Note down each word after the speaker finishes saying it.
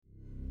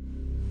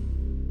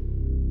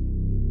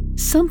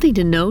Something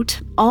to note,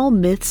 all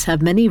myths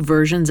have many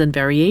versions and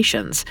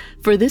variations.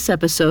 For this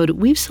episode,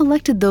 we've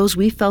selected those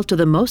we felt are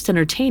the most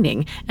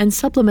entertaining and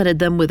supplemented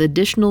them with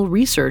additional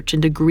research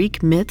into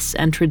Greek myths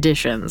and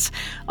traditions.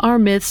 Our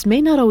myths may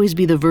not always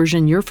be the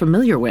version you're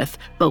familiar with,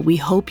 but we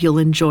hope you'll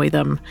enjoy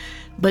them.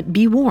 But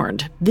be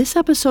warned, this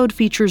episode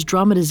features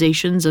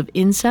dramatizations of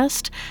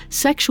incest,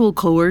 sexual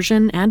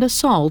coercion and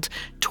assault,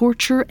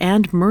 torture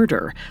and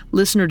murder.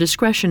 Listener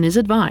discretion is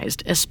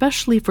advised,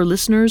 especially for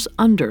listeners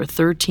under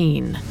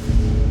 13.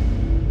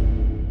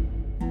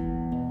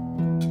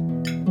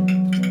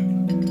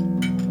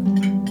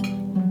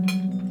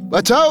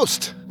 A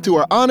toast to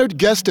our honored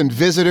guest and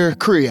visitor,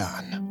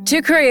 Creon.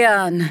 To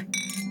Creon.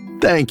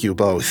 Thank you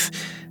both.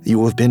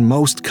 You have been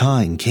most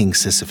kind, King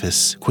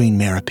Sisyphus, Queen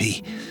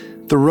Merope.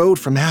 The road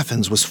from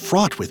Athens was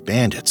fraught with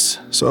bandits,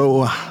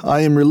 so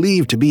I am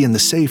relieved to be in the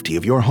safety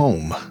of your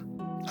home.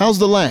 How's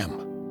the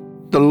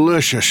lamb?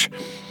 Delicious.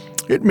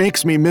 It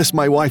makes me miss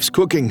my wife's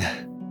cooking.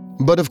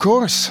 But of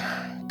course,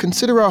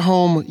 consider our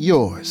home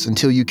yours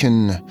until you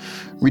can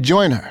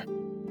rejoin her.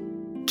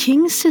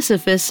 King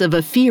Sisyphus of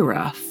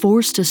Ephyra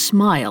forced a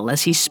smile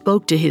as he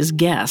spoke to his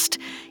guest.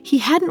 He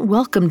hadn't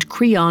welcomed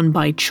Creon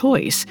by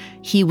choice.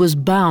 He was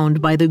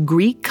bound by the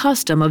Greek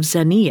custom of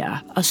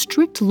xenia, a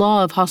strict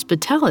law of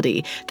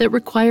hospitality that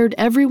required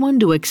everyone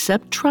to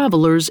accept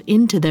travelers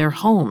into their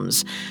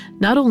homes.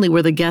 Not only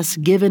were the guests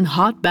given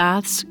hot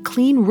baths,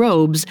 clean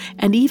robes,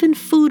 and even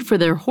food for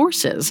their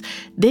horses,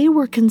 they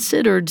were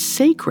considered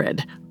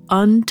sacred,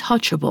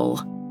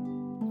 untouchable.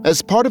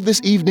 As part of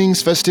this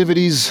evening's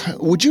festivities,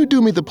 would you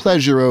do me the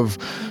pleasure of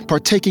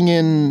partaking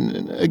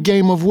in a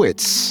game of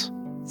wits?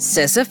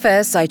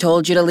 Sisyphus, I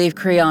told you to leave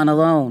Creon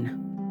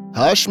alone.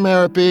 Hush,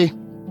 Merope.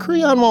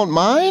 Creon won't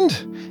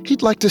mind.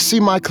 He'd like to see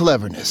my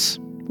cleverness.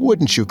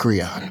 Wouldn't you,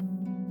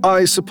 Creon?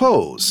 I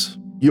suppose.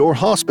 Your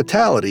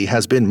hospitality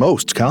has been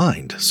most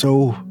kind,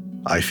 so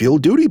I feel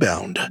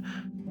duty-bound.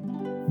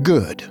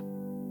 Good.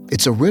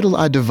 It's a riddle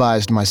I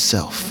devised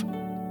myself.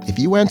 If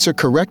you answer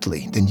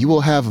correctly, then you will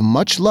have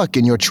much luck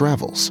in your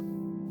travels.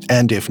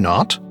 And if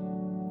not?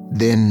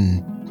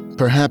 Then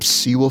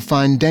perhaps you will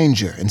find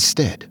danger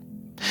instead.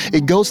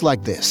 It goes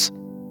like this.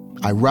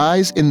 I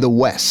rise in the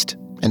west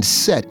and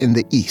set in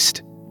the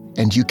east,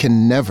 and you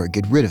can never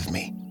get rid of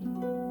me.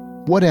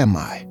 What am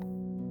I?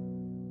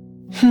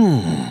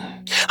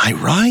 I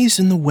rise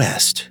in the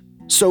west,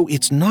 so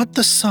it's not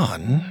the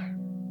sun.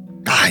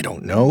 I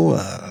don't know.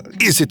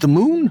 Is it the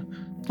moon?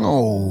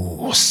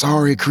 Oh,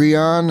 sorry,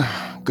 Creon.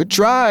 Good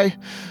try,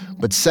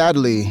 but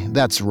sadly,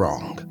 that's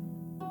wrong.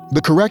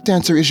 The correct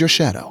answer is your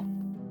shadow.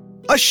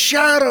 A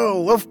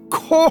shadow, of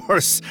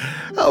course.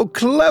 How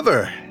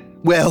clever.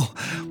 Well,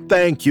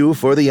 thank you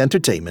for the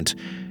entertainment.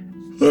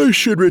 I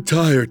should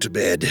retire to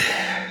bed.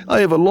 I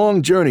have a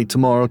long journey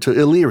tomorrow to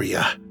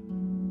Illyria.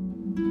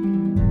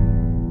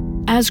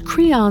 As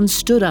Creon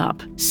stood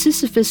up,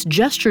 Sisyphus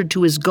gestured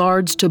to his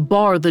guards to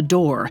bar the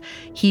door.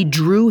 He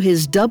drew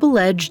his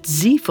double-edged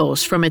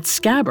Xiphos from its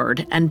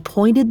scabbard and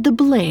pointed the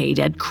blade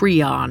at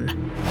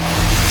Creon.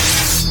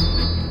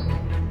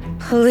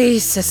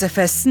 Please,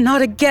 Sisyphus,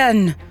 not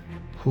again.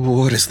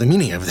 What is the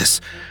meaning of this?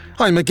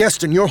 I'm a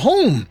guest in your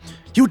home.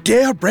 You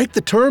dare break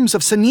the terms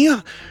of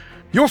xenia?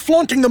 You're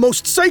flaunting the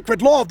most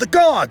sacred law of the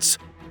gods.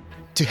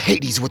 To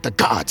Hades with the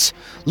gods.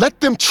 Let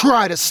them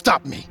try to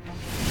stop me.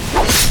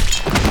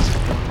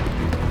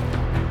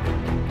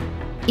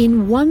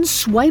 In one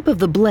swipe of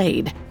the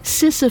blade,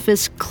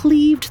 Sisyphus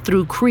cleaved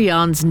through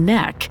Creon's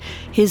neck.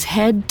 His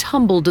head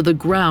tumbled to the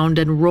ground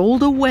and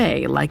rolled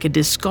away like a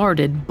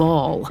discarded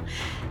ball.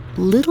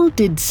 Little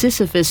did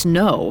Sisyphus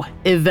know,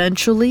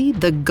 eventually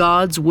the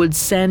gods would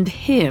send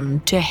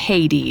him to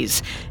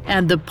Hades,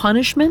 and the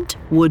punishment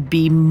would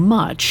be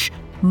much,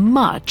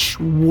 much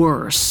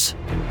worse.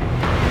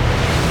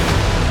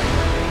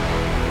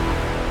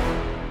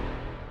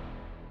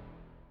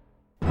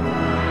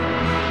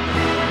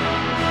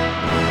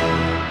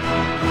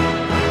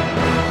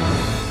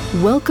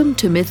 Welcome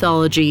to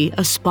Mythology,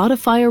 a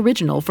Spotify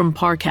original from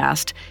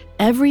Parcast.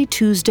 Every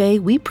Tuesday,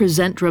 we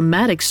present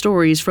dramatic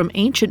stories from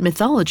ancient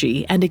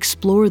mythology and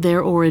explore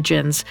their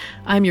origins.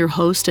 I'm your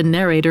host and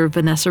narrator,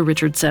 Vanessa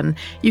Richardson.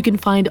 You can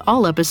find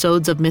all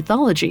episodes of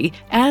Mythology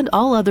and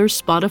all other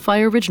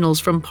Spotify originals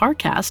from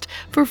Parcast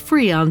for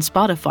free on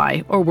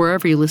Spotify or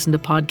wherever you listen to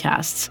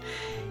podcasts.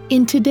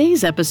 In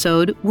today's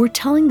episode, we're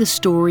telling the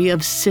story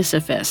of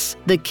Sisyphus,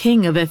 the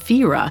king of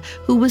Ephyra,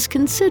 who was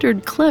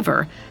considered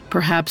clever,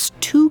 perhaps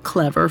too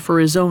clever for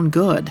his own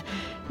good.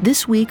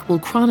 This week, we'll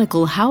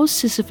chronicle how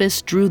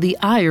Sisyphus drew the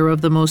ire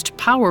of the most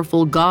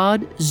powerful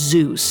god,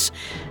 Zeus.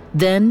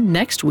 Then,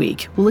 next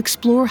week, we'll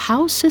explore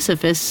how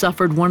Sisyphus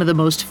suffered one of the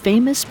most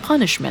famous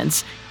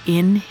punishments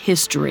in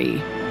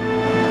history.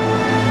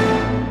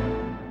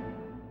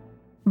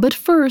 But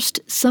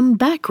first, some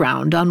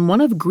background on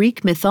one of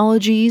Greek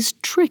mythology's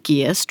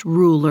trickiest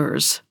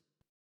rulers.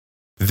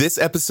 This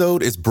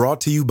episode is brought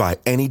to you by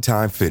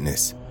Anytime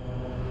Fitness.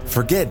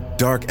 Forget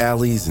dark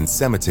alleys and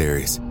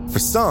cemeteries. For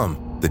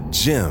some, the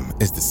gym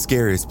is the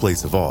scariest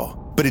place of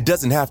all. But it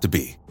doesn't have to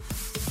be.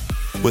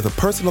 With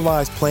a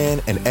personalized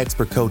plan and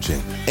expert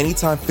coaching,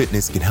 Anytime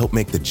Fitness can help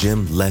make the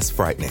gym less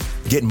frightening.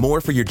 Get more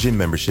for your gym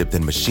membership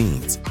than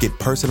machines. Get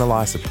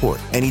personalized support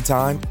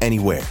anytime,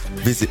 anywhere.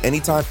 Visit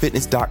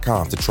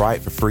AnytimeFitness.com to try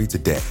it for free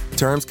today.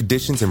 Terms,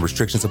 conditions, and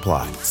restrictions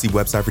apply. See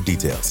website for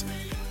details.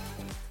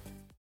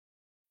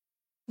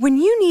 When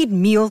you need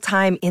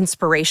mealtime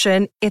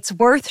inspiration, it's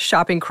worth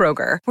shopping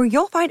Kroger, where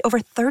you'll find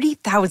over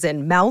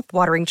 30,000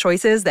 mouth-watering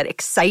choices that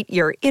excite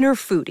your inner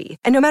foodie.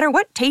 And no matter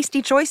what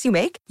tasty choice you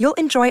make, you'll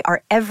enjoy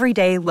our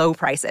everyday low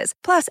prices,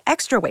 plus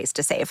extra ways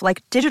to save,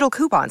 like digital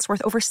coupons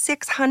worth over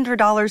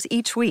 $600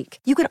 each week.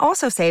 You can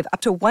also save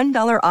up to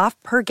 $1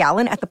 off per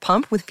gallon at the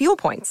pump with fuel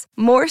points.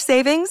 More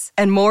savings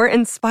and more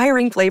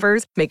inspiring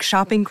flavors make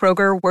shopping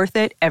Kroger worth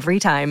it every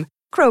time.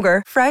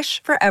 Kroger,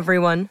 fresh for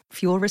everyone.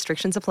 Fuel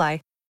restrictions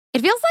apply.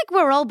 It feels like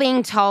we're all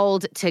being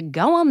told to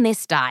go on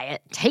this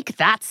diet, take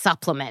that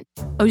supplement.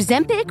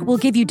 Ozempic will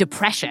give you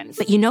depression,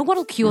 but you know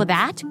what'll cure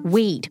that?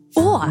 Weed.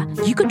 Or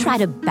you could try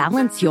to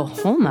balance your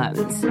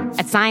hormones.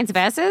 At Science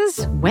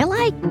Versus, we're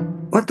like,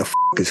 what the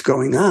is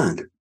going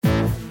on?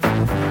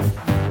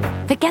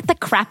 Forget the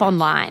crap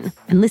online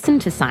and listen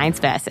to Science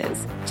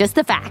Versus. Just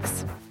the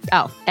facts.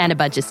 Oh, and a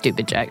bunch of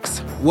stupid jokes.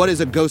 What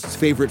is a ghost's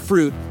favorite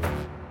fruit?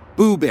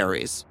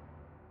 Blueberries.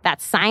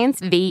 That's Science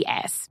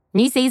VS.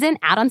 New season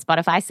out on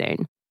Spotify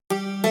soon.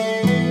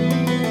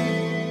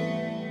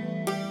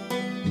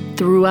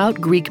 Throughout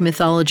Greek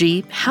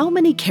mythology, how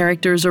many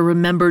characters are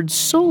remembered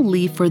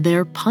solely for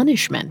their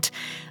punishment?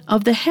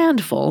 Of the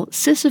handful,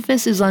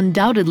 Sisyphus is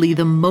undoubtedly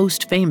the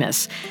most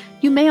famous.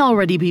 You may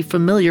already be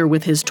familiar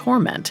with his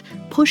torment,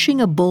 pushing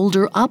a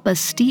boulder up a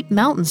steep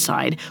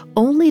mountainside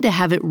only to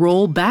have it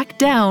roll back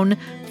down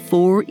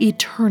for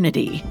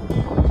eternity.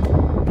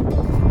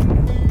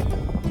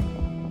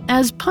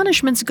 As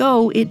punishments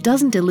go, it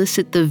doesn't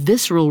elicit the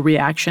visceral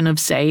reaction of,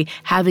 say,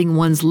 having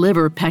one's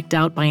liver pecked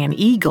out by an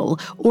eagle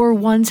or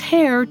one's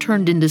hair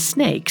turned into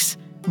snakes.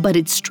 But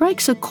it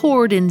strikes a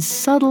chord in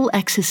subtle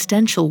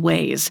existential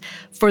ways.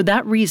 For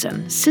that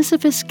reason,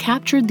 Sisyphus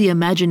captured the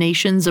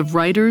imaginations of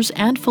writers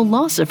and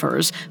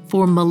philosophers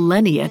for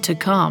millennia to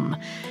come.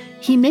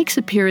 He makes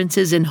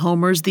appearances in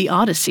Homer's The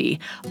Odyssey,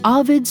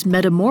 Ovid's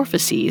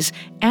Metamorphoses,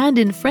 and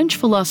in French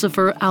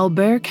philosopher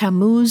Albert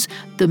Camus'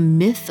 The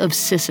Myth of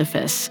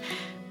Sisyphus.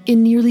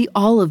 In nearly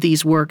all of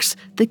these works,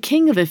 the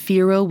king of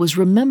Ephyra was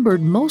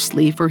remembered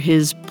mostly for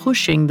his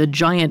pushing the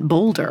giant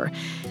boulder.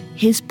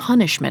 His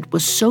punishment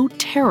was so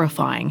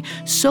terrifying,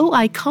 so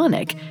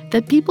iconic,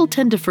 that people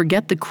tend to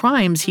forget the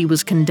crimes he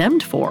was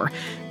condemned for.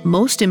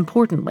 Most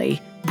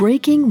importantly,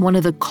 breaking one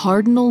of the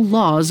cardinal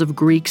laws of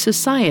Greek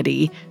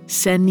society,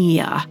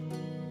 xenia.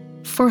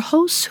 For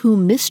hosts who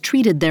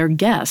mistreated their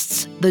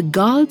guests, the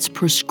gods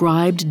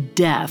prescribed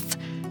death.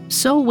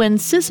 So when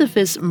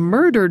Sisyphus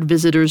murdered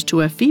visitors to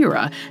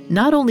Ephyra,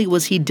 not only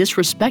was he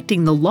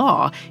disrespecting the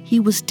law, he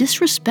was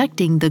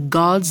disrespecting the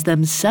gods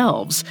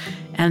themselves.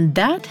 And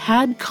that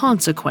had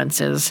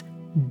consequences,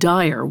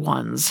 dire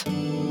ones.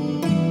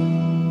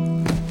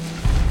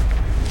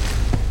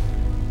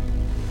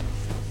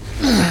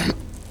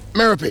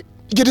 Merope,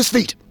 get his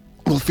feet.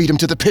 We'll feed him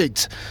to the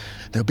pigs.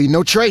 There'll be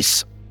no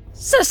trace.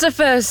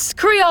 Sisyphus,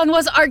 Creon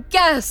was our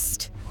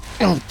guest.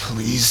 Oh,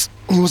 please.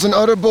 He was an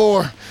utter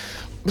bore.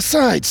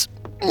 Besides,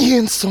 he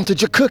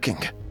insulted your cooking.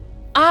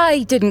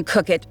 I didn't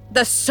cook it.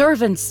 The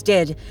servants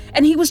did.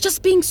 And he was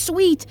just being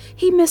sweet.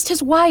 He missed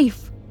his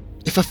wife.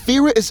 If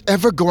Ephyra is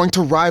ever going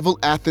to rival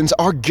Athens,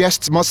 our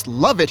guests must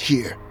love it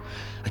here.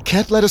 I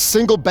can't let a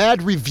single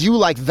bad review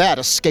like that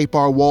escape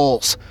our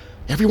walls.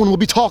 Everyone will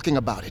be talking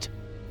about it.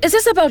 Is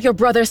this about your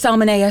brother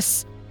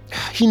Salmoneus?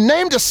 He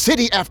named a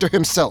city after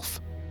himself.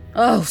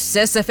 Oh,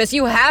 Sisyphus,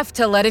 you have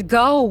to let it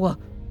go.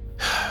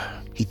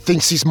 He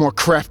thinks he's more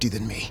crafty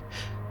than me,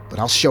 but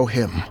I'll show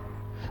him.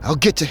 I'll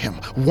get to him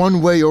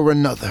one way or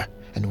another,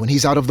 and when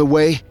he's out of the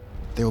way,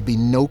 there will be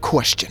no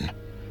question.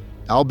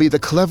 I'll be the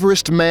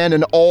cleverest man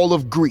in all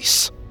of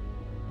Greece.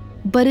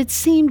 But it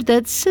seemed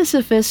that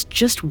Sisyphus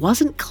just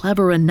wasn't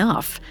clever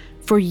enough.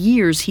 For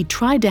years, he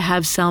tried to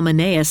have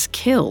Salmoneus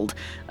killed.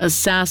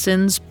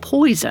 Assassins,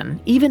 poison,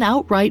 even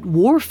outright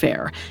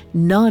warfare.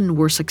 None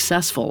were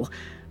successful.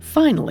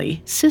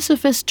 Finally,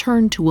 Sisyphus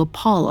turned to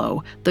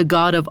Apollo, the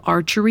god of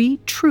archery,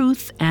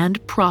 truth,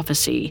 and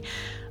prophecy.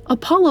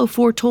 Apollo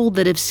foretold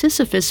that if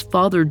Sisyphus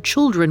fathered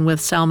children with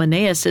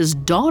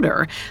Salmoneus'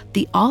 daughter,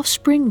 the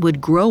offspring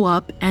would grow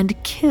up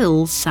and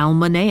kill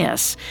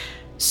Salmoneus.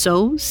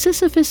 So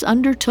Sisyphus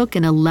undertook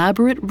an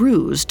elaborate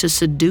ruse to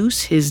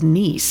seduce his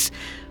niece.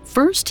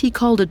 First, he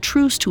called a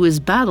truce to his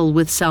battle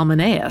with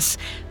Salmoneus.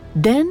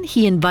 Then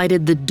he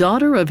invited the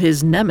daughter of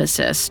his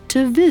nemesis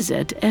to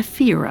visit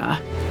Ephyra.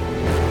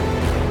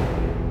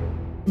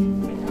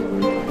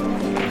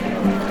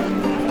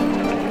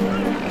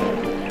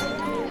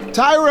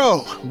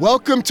 Tyro,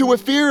 welcome to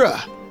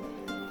Ephyra.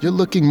 You're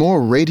looking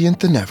more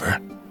radiant than ever.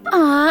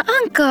 Aw,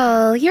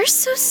 Uncle, you're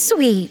so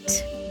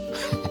sweet.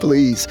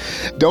 Please,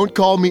 don't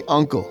call me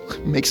Uncle.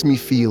 It makes me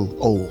feel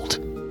old.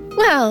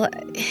 Well,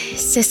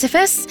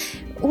 Sisyphus,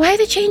 why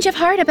the change of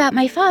heart about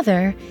my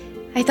father?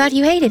 I thought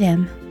you hated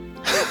him.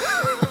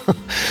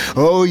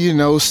 Oh, you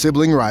know,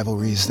 sibling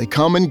rivalries, they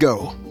come and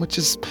go, which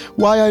is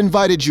why I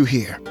invited you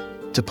here,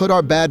 to put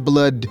our bad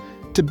blood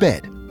to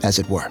bed, as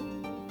it were.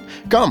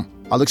 Come,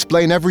 I'll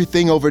explain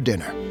everything over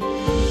dinner.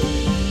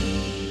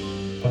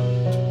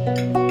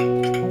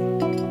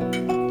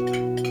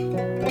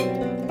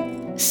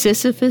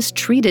 Sisyphus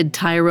treated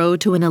Tyro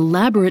to an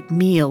elaborate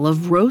meal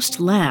of roast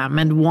lamb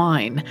and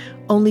wine,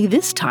 only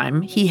this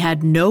time he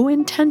had no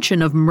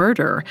intention of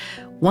murder.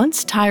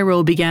 Once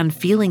Tyro began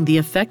feeling the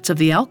effects of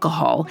the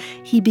alcohol,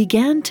 he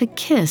began to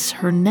kiss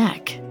her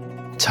neck.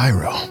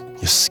 Tyro,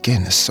 your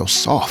skin is so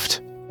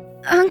soft.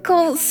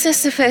 Uncle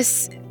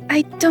Sisyphus,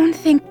 I don't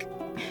think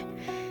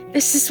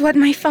this is what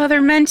my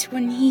father meant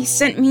when he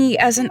sent me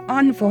as an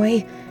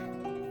envoy.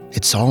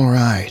 It's all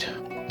right.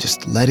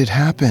 Just let it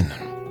happen.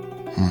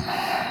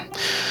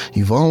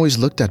 You've always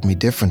looked at me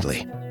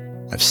differently.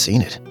 I've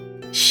seen it.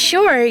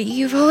 Sure,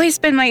 you've always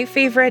been my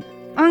favorite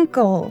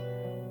uncle.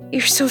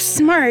 You're so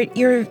smart.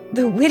 You're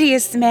the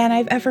wittiest man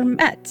I've ever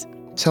met.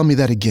 Tell me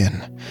that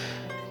again.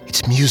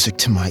 It's music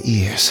to my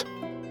ears.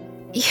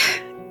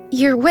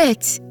 Your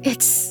wit,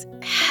 it's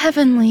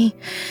heavenly.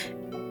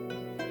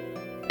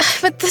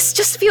 But this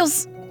just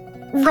feels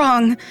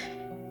wrong.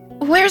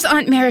 Where's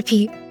Aunt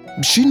Merope?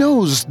 She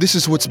knows this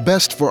is what's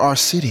best for our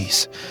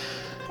cities.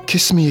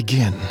 Kiss me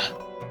again.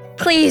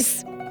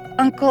 Please,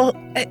 Uncle,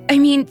 I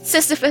mean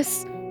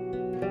Sisyphus.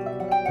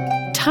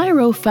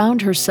 Tyro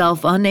found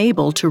herself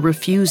unable to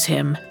refuse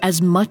him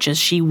as much as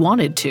she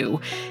wanted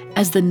to.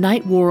 As the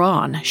night wore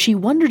on, she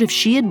wondered if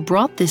she had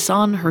brought this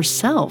on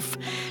herself.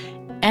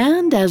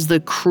 And as the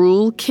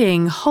cruel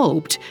king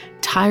hoped,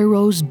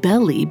 Tyro's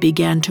belly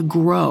began to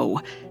grow.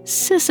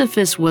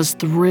 Sisyphus was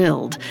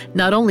thrilled.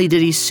 Not only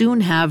did he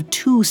soon have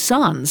 2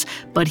 sons,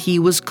 but he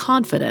was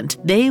confident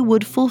they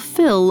would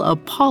fulfill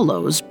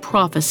Apollo's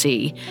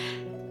prophecy.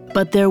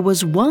 But there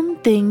was one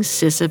thing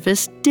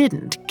Sisyphus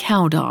didn't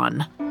count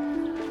on.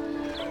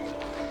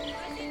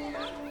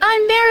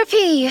 Aunt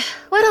Merope,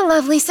 what a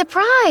lovely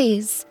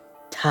surprise.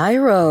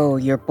 Tyro,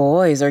 your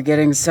boys are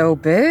getting so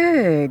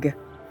big.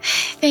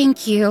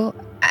 Thank you.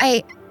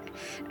 I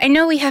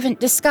know we haven't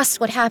discussed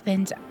what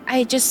happened.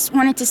 I just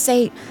wanted to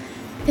say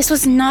this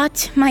was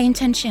not my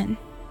intention.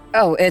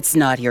 Oh, it's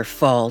not your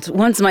fault.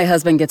 Once my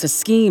husband gets a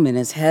scheme in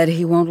his head,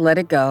 he won't let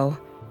it go.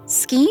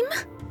 Scheme?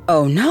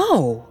 Oh,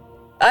 no.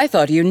 I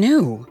thought you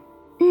knew.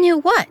 Knew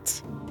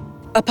what?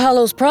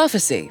 Apollo's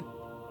prophecy.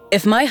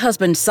 If my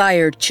husband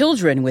sired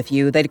children with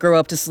you, they'd grow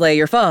up to slay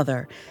your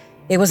father.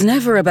 It was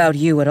never about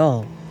you at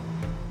all.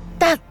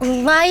 That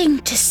lying,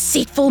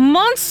 deceitful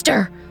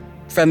monster!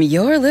 From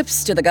your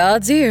lips to the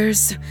gods'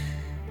 ears.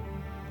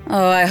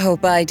 Oh, I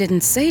hope I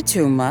didn't say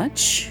too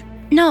much.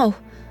 No.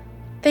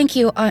 Thank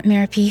you, Aunt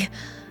Merope.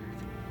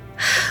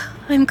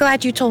 I'm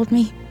glad you told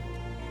me.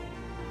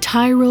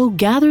 Tyro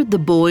gathered the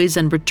boys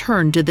and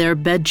returned to their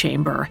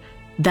bedchamber.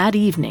 That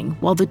evening,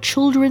 while the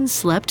children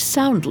slept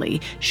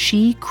soundly,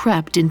 she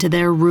crept into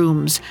their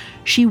rooms.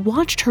 She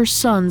watched her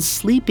sons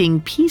sleeping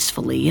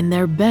peacefully in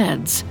their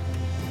beds.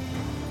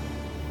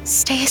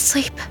 Stay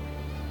asleep.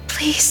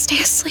 Please stay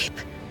asleep.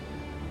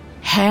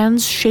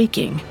 Hands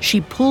shaking,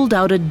 she pulled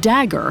out a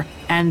dagger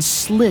and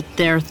slit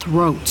their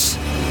throats.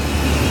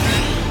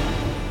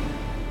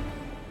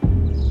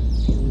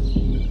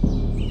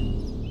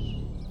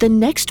 The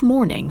next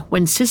morning,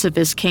 when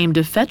Sisyphus came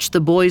to fetch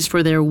the boys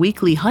for their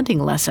weekly hunting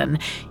lesson,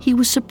 he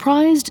was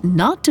surprised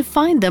not to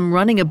find them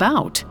running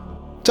about.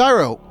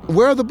 Tyro,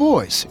 where are the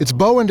boys? It's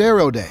bow and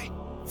arrow day.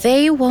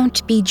 They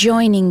won't be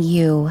joining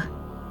you,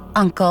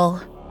 Uncle.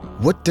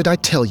 What did I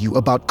tell you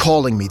about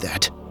calling me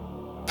that?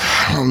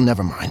 Oh,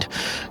 never mind.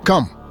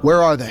 Come,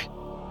 where are they?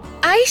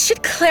 I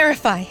should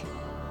clarify.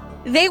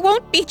 They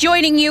won't be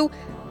joining you,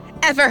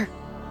 ever.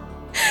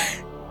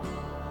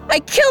 I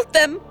killed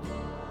them.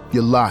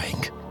 You're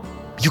lying.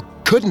 You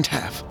couldn't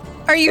have.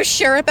 Are you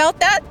sure about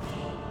that?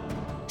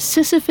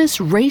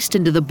 Sisyphus raced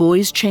into the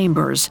boys'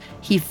 chambers.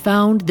 He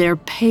found their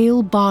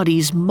pale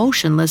bodies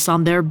motionless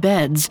on their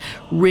beds,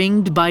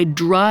 ringed by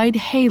dried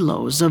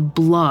halos of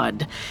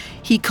blood.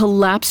 He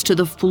collapsed to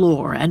the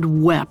floor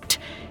and wept.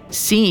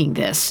 Seeing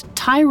this,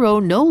 Tyro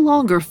no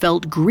longer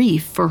felt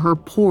grief for her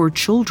poor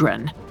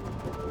children.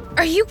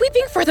 Are you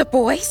weeping for the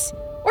boys?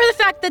 Or the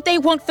fact that they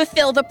won't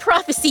fulfill the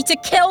prophecy to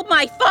kill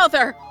my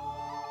father?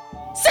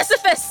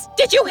 Sisyphus,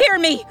 did you hear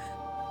me?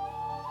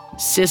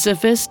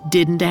 Sisyphus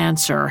didn't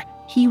answer.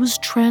 He was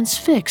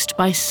transfixed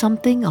by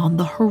something on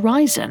the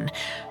horizon.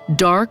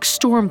 Dark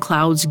storm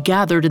clouds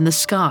gathered in the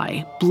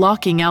sky,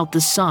 blocking out the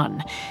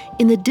sun.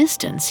 In the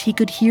distance, he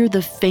could hear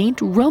the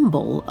faint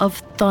rumble of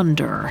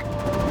thunder.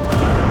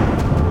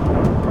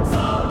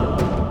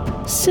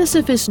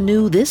 Sisyphus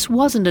knew this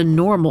wasn't a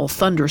normal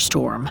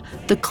thunderstorm.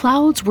 The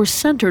clouds were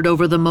centered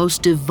over the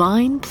most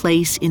divine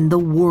place in the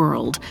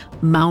world,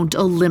 Mount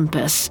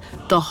Olympus,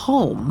 the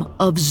home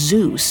of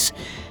Zeus.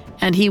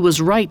 And he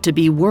was right to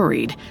be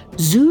worried.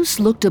 Zeus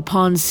looked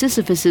upon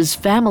Sisyphus's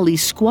family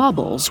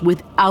squabbles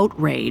with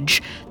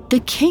outrage. The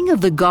king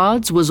of the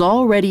gods was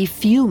already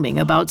fuming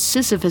about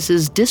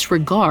Sisyphus's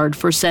disregard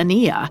for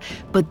Senia,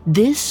 but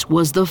this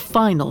was the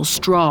final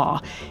straw.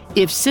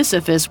 If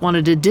Sisyphus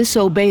wanted to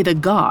disobey the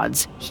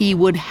gods, he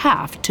would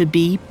have to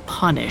be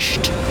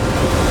punished.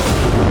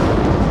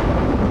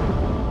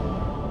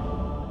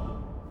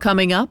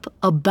 Coming up,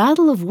 a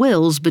battle of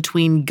wills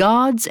between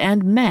gods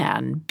and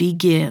man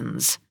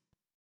begins.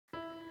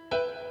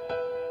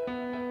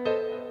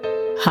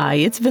 Hi,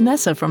 it's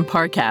Vanessa from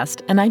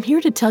Parcast, and I'm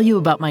here to tell you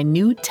about my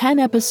new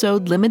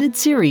 10-episode limited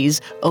series,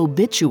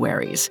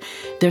 Obituaries.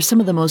 They're some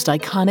of the most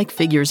iconic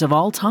figures of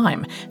all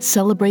time,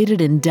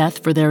 celebrated in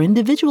death for their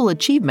individual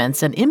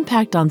achievements and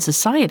impact on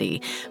society.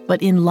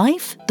 But in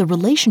life, the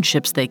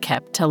relationships they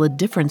kept tell a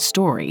different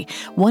story,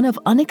 one of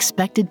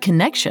unexpected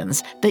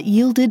connections that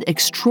yielded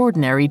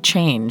extraordinary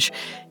change.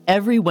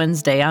 Every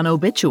Wednesday on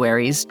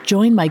Obituaries,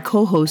 join my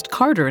co-host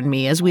Carter and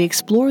me as we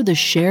explore the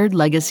shared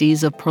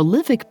legacies of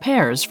prolific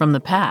pairs from the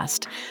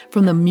past.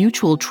 From the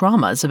mutual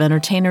traumas of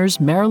entertainers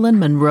Marilyn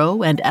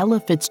Monroe and Ella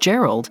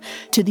Fitzgerald,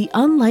 to the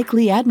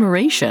unlikely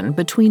admiration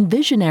between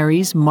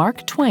visionaries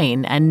Mark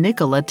Twain and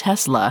Nikola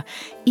Tesla.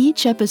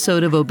 Each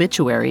episode of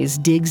Obituaries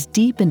digs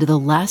deep into the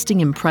lasting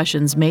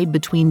impressions made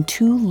between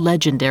two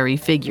legendary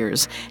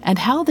figures and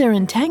how their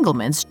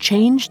entanglements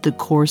changed the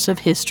course of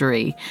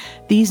history.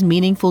 These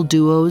meaningful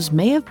duos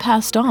may have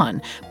passed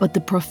on, but the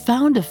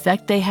profound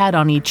effect they had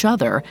on each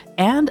other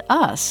and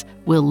us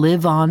will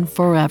live on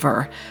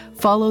forever.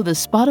 Follow the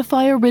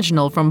Spotify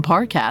original from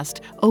Parcast,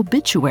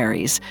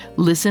 Obituaries.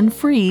 Listen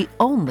free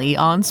only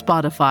on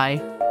Spotify.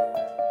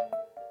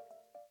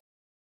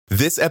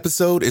 This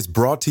episode is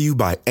brought to you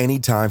by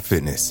Anytime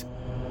Fitness.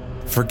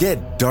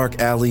 Forget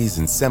dark alleys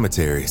and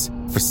cemeteries.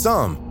 For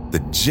some, the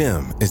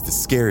gym is the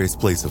scariest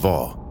place of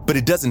all, but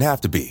it doesn't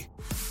have to be.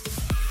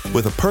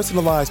 With a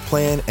personalized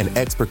plan and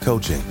expert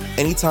coaching,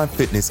 Anytime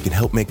Fitness can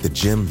help make the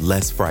gym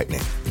less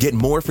frightening. Get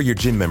more for your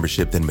gym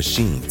membership than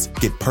machines.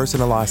 Get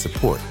personalized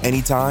support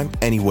anytime,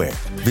 anywhere.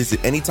 Visit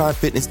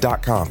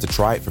AnytimeFitness.com to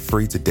try it for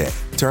free today.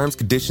 Terms,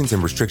 conditions,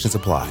 and restrictions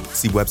apply.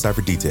 See website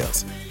for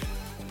details.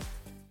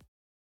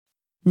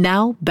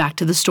 Now, back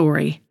to the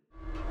story.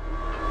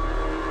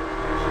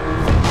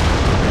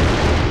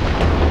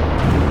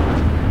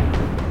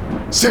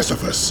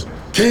 Sisyphus,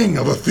 king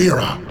of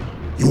Ephyra,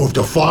 you have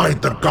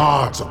defied the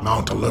gods of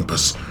Mount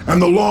Olympus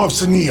and the law of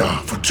Senia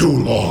for too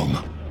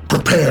long.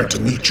 Prepare to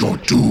meet your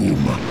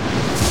doom.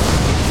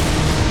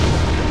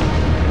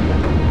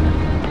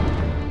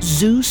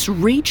 Zeus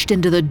reached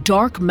into the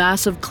dark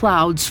mass of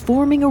clouds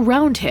forming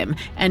around him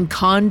and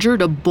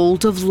conjured a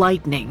bolt of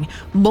lightning,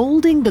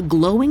 molding the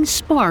glowing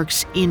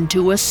sparks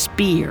into a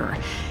spear.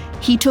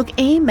 He took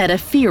aim at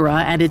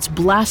Ephyra and its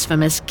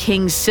blasphemous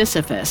king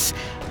Sisyphus,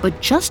 but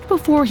just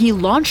before he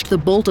launched the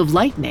bolt of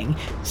lightning,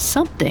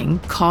 something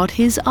caught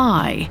his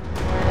eye.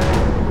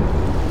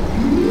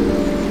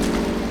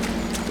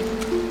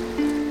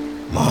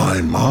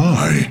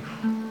 My,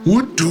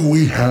 what do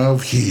we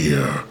have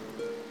here?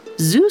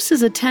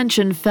 Zeus's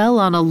attention fell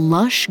on a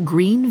lush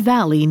green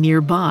valley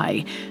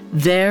nearby.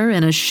 There,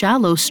 in a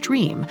shallow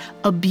stream,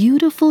 a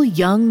beautiful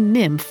young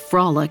nymph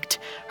frolicked.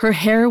 Her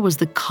hair was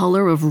the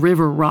color of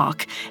river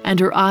rock, and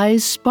her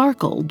eyes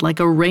sparkled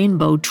like a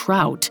rainbow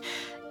trout.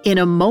 In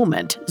a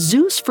moment,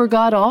 Zeus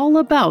forgot all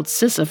about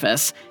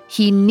Sisyphus.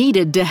 He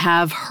needed to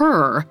have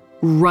her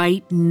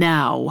right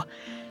now.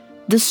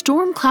 The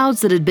storm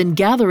clouds that had been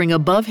gathering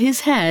above his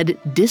head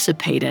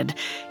dissipated.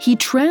 He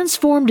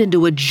transformed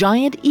into a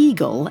giant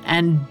eagle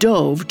and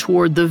dove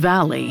toward the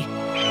valley.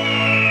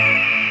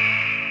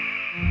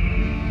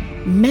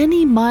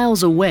 Many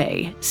miles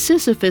away,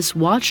 Sisyphus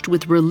watched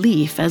with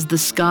relief as the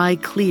sky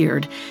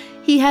cleared.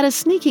 He had a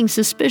sneaking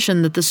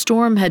suspicion that the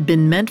storm had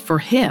been meant for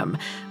him,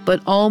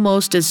 but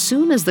almost as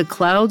soon as the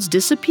clouds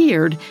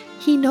disappeared,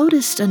 he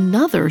noticed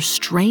another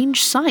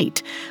strange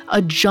sight,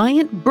 a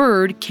giant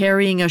bird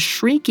carrying a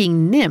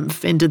shrieking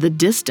nymph into the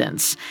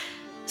distance.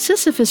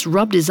 Sisyphus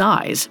rubbed his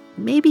eyes.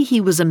 Maybe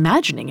he was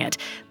imagining it,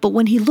 but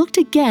when he looked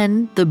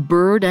again, the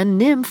bird and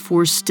nymph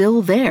were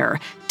still there,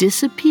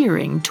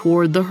 disappearing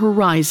toward the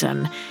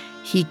horizon.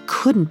 He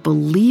couldn't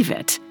believe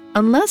it.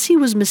 Unless he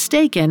was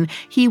mistaken,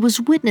 he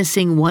was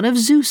witnessing one of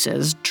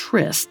Zeus's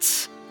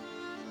trysts.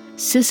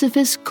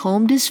 Sisyphus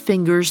combed his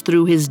fingers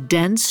through his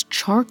dense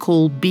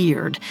charcoal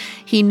beard.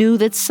 He knew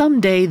that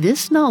someday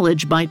this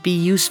knowledge might be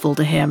useful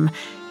to him.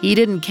 He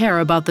didn't care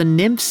about the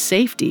nymph's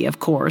safety, of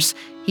course.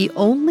 He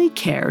only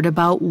cared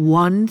about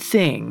one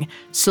thing,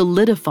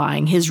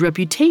 solidifying his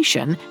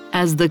reputation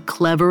as the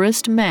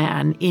cleverest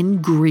man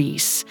in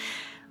Greece.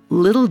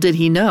 Little did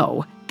he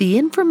know, the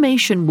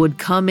information would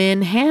come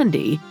in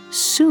handy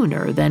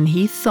sooner than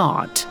he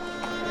thought.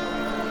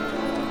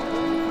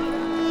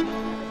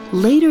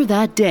 Later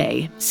that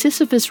day,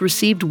 Sisyphus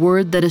received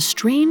word that a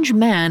strange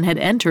man had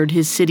entered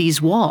his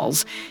city's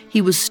walls. He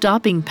was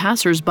stopping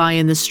passers-by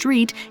in the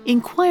street,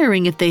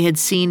 inquiring if they had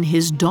seen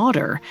his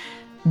daughter.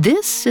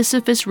 This,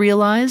 Sisyphus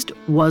realized,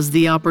 was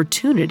the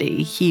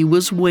opportunity he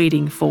was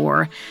waiting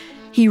for.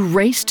 He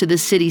raced to the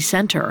city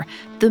center.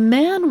 The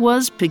man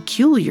was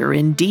peculiar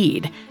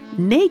indeed.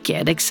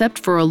 Naked except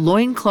for a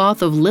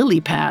loincloth of lily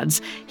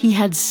pads, he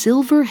had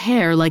silver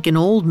hair like an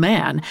old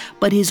man,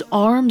 but his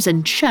arms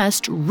and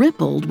chest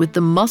rippled with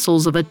the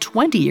muscles of a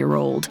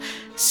 20-year-old.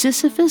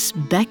 Sisyphus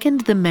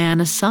beckoned the man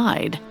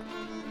aside.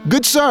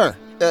 Good sir,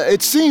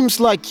 it seems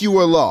like you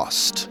were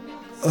lost.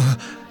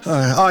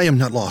 I am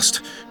not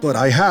lost, but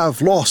I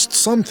have lost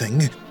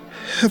something.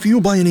 Have you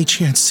by any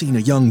chance seen a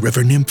young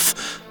river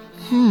nymph?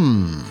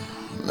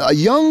 A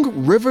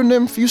young river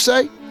nymph, you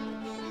say?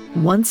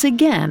 Once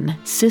again,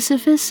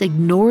 Sisyphus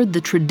ignored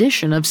the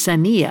tradition of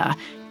Sania.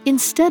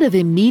 Instead of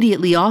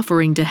immediately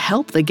offering to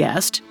help the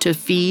guest, to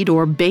feed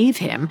or bathe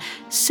him,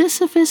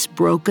 Sisyphus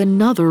broke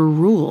another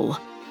rule.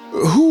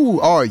 Who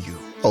are you,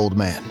 old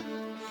man?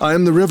 I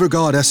am the river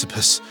god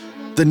Sisyphus.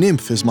 The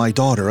nymph is my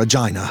daughter,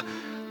 Aegina.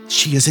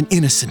 She is an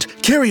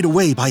innocent, carried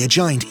away by a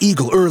giant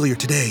eagle earlier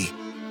today.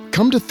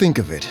 Come to think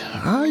of it,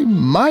 I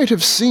might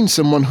have seen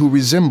someone who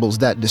resembles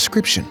that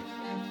description.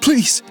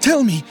 Please,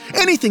 tell me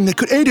anything that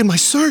could aid in my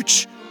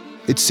search.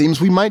 It seems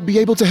we might be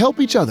able to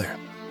help each other.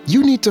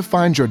 You need to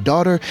find your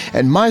daughter,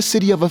 and my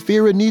city of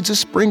Ephyra needs a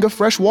spring of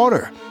fresh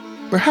water.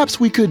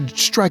 Perhaps we could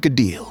strike a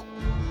deal.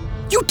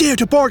 You dare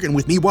to bargain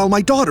with me while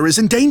my daughter is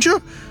in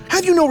danger?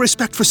 Have you no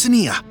respect for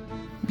Sania?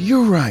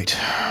 You're right.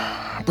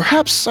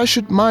 Perhaps I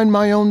should mind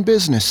my own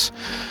business.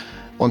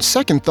 On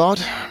second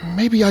thought,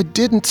 maybe I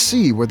didn't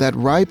see where that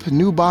ripe,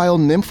 nubile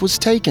nymph was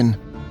taken.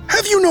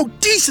 Have you no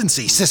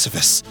decency,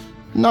 Sisyphus?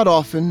 Not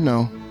often,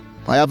 no.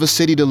 I have a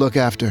city to look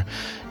after.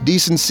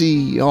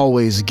 Decency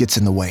always gets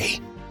in the way.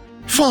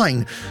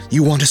 Fine.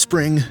 You want a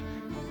spring?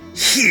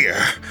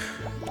 Here.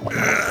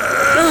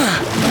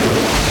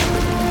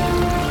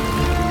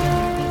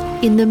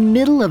 In the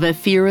middle of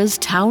Ephyra's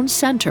town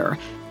center,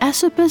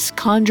 Sisyphus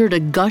conjured a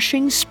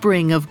gushing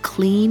spring of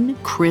clean,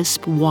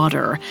 crisp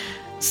water.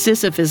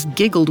 Sisyphus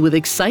giggled with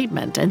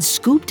excitement and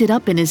scooped it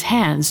up in his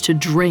hands to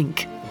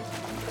drink.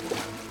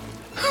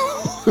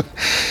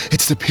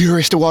 It's the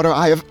purest water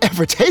I have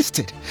ever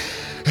tasted.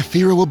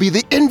 Ephyra will be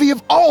the envy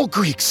of all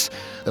Greeks,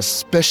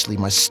 especially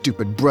my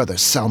stupid brother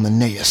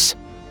Salmoneus.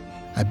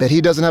 I bet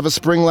he doesn't have a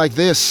spring like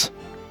this.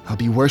 I'll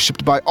be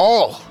worshipped by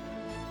all.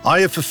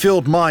 I have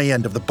fulfilled my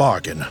end of the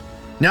bargain.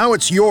 Now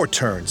it's your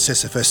turn,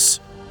 Sisyphus.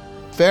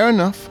 Fair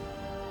enough.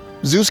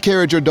 Zeus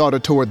carried your daughter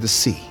toward the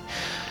sea.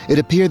 It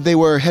appeared they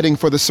were heading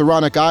for the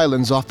Saronic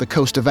Islands off the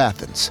coast of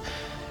Athens.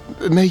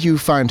 May you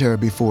find her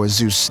before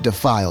Zeus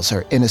defiles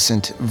her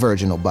innocent,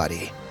 virginal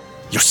body.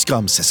 You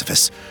scum,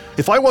 Sisyphus.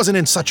 If I wasn't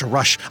in such a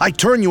rush, I'd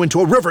turn you into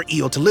a river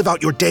eel to live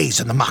out your days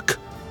in the muck.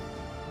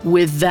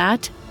 With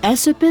that,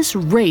 Sisyphus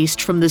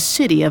raced from the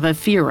city of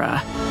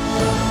Ephyra.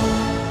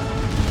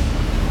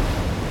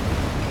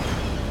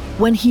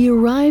 When he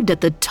arrived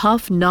at the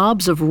tough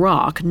knobs of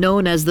rock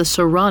known as the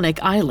Saronic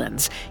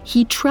Islands,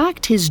 he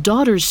tracked his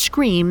daughter's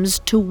screams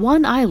to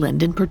one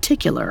island in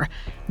particular.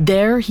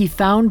 There he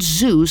found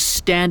Zeus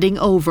standing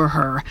over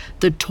her,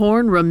 the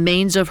torn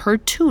remains of her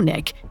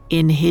tunic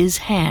in his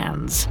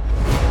hands.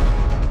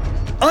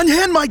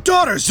 Unhand my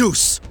daughter,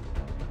 Zeus!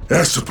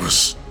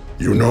 Sisyphus,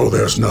 you know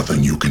there's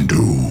nothing you can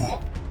do.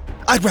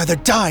 I'd rather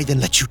die than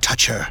let you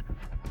touch her.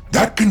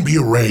 That can be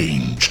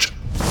arranged.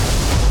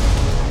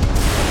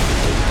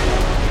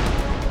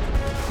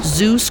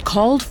 Zeus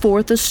called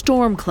forth a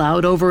storm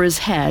cloud over his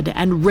head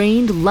and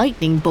rained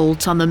lightning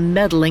bolts on the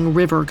meddling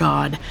river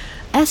god.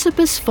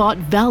 Sisyphus fought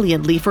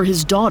valiantly for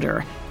his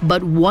daughter,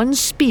 but one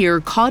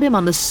spear caught him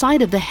on the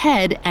side of the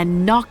head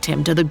and knocked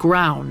him to the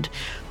ground.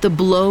 The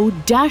blow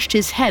dashed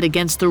his head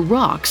against the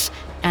rocks,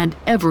 and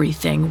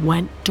everything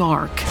went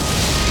dark.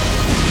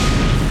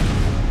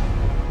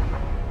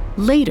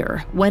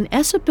 Later, when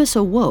Sisyphus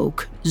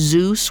awoke,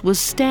 Zeus was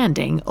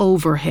standing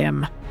over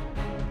him.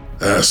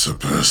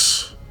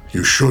 Sisyphus,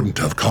 you shouldn't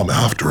have come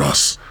after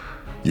us.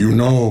 You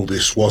know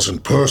this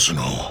wasn't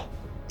personal.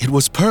 It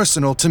was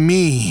personal to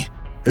me.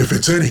 If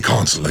it's any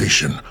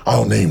consolation,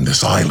 I'll name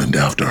this island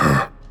after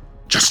her.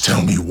 Just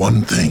tell me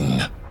one thing.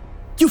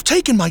 You've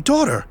taken my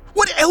daughter.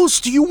 What else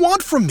do you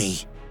want from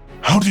me?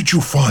 How did you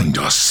find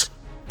us?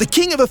 The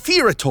king of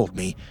Ephyra told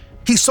me.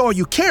 He saw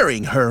you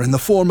carrying her in the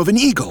form of an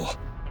eagle.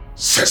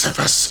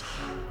 Sisyphus,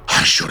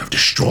 I should have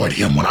destroyed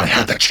him when I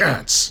had the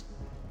chance.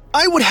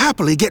 I would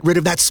happily get rid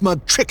of that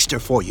smug trickster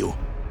for you.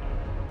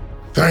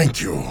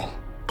 Thank you,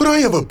 but I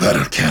have a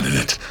better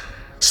candidate.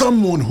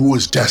 Someone who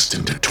is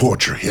destined to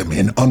torture him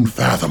in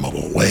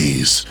unfathomable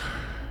ways.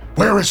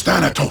 Where is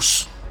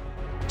Thanatos?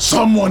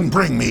 Someone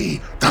bring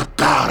me the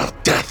god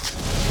of death.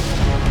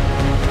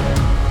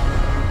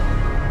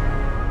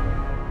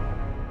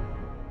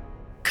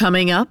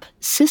 Coming up,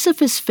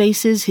 Sisyphus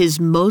faces his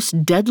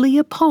most deadly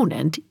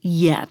opponent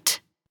yet.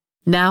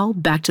 Now,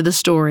 back to the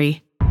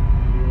story.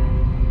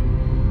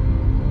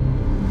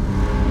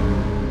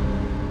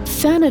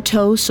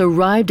 Thanatos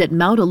arrived at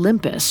Mount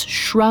Olympus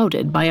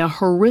shrouded by a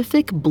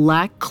horrific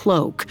black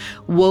cloak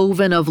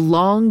woven of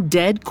long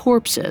dead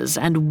corpses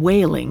and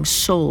wailing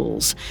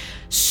souls.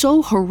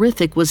 So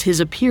horrific was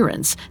his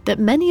appearance that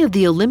many of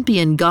the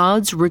Olympian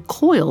gods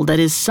recoiled at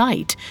his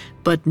sight,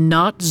 but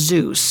not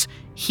Zeus.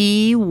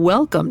 He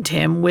welcomed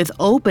him with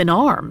open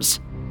arms.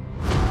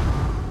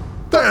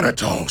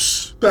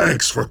 Thanatos,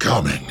 thanks for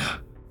coming.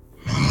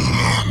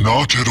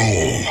 Not at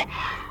all.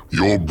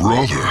 Your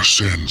brother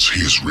sends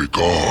his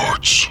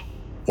regards.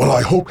 Well,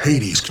 I hope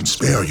Hades can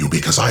spare you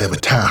because I have a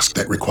task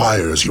that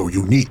requires your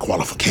unique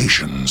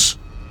qualifications.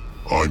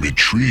 I'm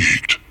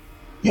intrigued.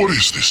 What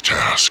is this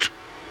task?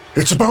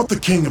 It's about the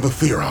king of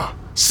Ethera,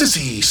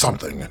 Sissy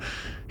something.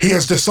 He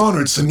has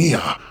dishonored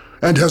Senia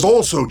and has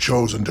also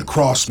chosen to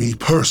cross me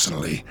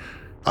personally.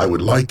 I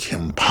would like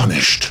him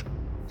punished.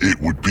 It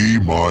would be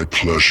my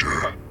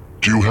pleasure.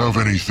 Do you have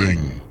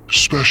anything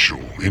special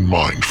in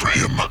mind for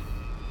him?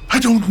 I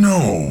don't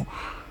know.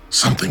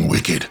 Something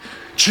wicked.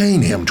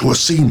 Chain him to a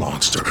sea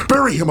monster.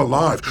 Bury him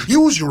alive.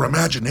 Use your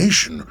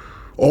imagination.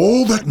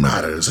 All that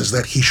matters is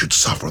that he should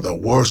suffer the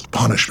worst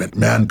punishment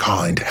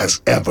mankind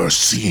has ever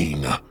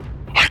seen.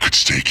 I could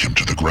stake him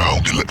to the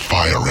ground and let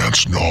fire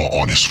ants gnaw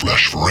on his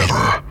flesh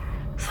forever.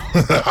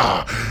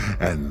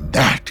 And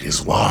that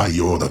is why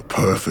you're the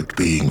perfect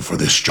being for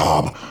this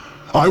job.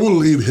 I will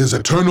leave his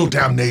eternal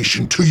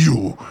damnation to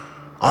you.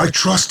 I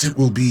trust it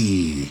will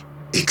be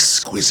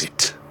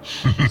exquisite.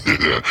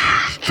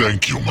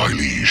 Thank you, my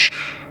liege.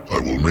 I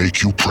will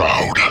make you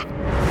proud.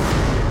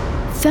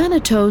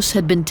 Thanatos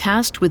had been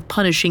tasked with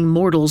punishing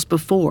mortals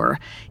before.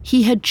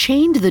 He had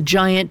chained the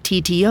giant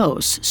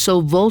Titios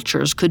so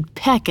vultures could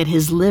peck at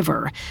his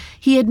liver.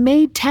 He had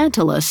made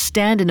Tantalus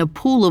stand in a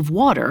pool of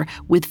water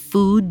with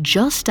food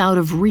just out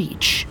of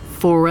reach,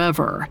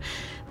 forever.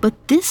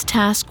 But this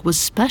task was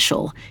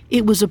special.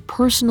 It was a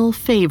personal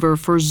favor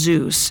for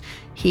Zeus.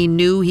 He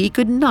knew he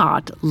could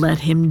not let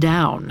him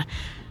down.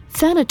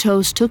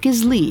 Thanatos took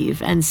his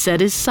leave and set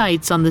his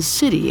sights on the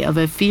city of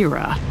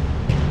Ephyra.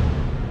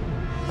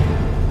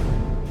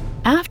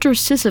 After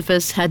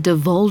Sisyphus had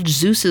divulged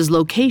Zeus's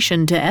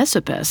location to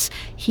Sisyphus,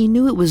 he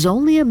knew it was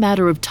only a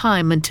matter of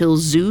time until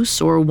Zeus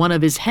or one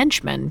of his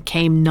henchmen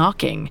came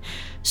knocking.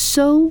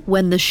 So,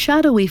 when the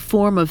shadowy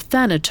form of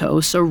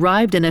Thanatos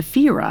arrived in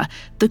Ephyra,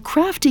 the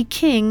crafty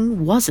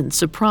king wasn't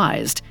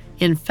surprised.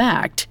 In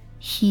fact,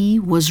 he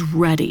was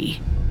ready.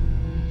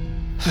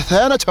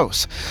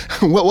 Thanatos,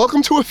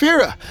 welcome to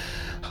Ephyra.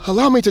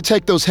 Allow me to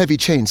take those heavy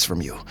chains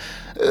from you.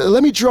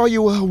 Let me draw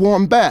you a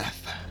warm bath.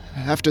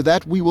 After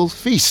that, we will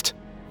feast.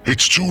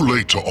 It's too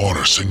late to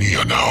honor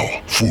Senia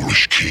now,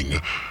 foolish king.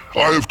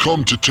 I have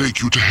come to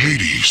take you to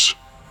Hades.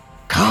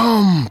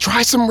 Come,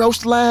 try some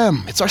roast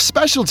lamb. It's our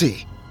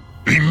specialty.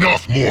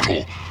 Enough,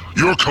 mortal.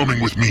 You're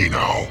coming with me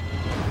now.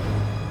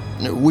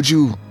 Would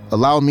you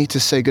allow me to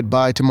say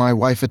goodbye to my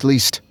wife at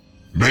least?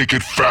 Make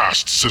it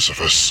fast,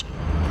 Sisyphus.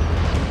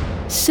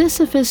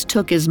 Sisyphus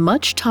took as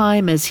much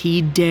time as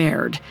he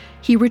dared.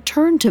 He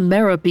returned to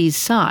Merope's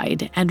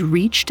side and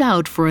reached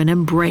out for an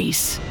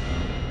embrace.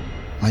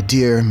 My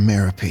dear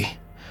Merope,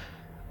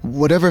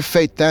 whatever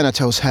fate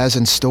Thanatos has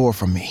in store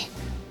for me,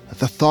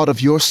 the thought of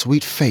your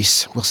sweet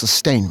face will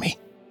sustain me.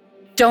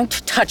 Don't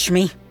touch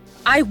me.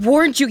 I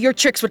warned you your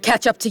tricks would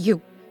catch up to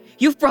you.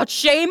 You've brought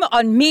shame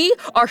on me,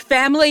 our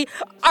family,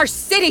 our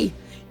city.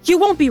 You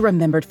won't be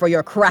remembered for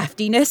your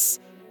craftiness.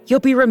 You'll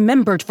be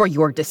remembered for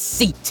your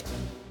deceit.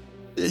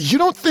 You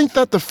don't think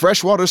that the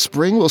freshwater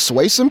spring will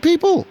sway some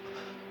people?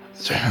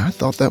 I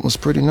thought that was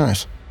pretty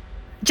nice.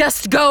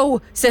 Just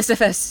go,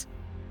 Sisyphus.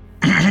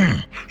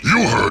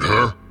 You heard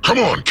her. Come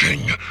on, king.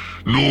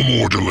 No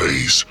more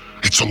delays.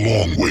 It's a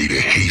long way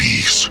to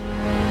Hades.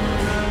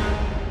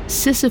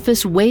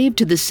 Sisyphus waved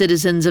to the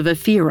citizens of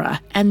Ephyra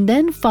and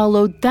then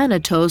followed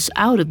Thanatos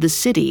out of the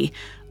city.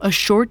 A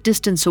short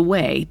distance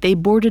away, they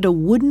boarded a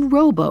wooden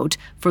rowboat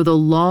for the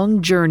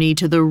long journey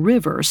to the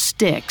river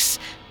Styx,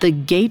 the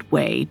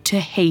gateway to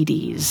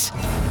Hades.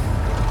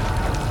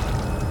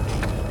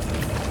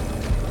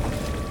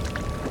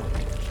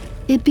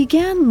 It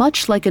began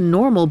much like a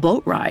normal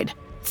boat ride.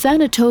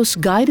 Thanatos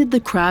guided the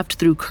craft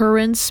through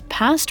currents,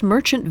 past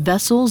merchant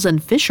vessels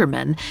and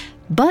fishermen,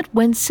 but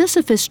when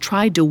Sisyphus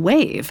tried to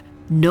wave,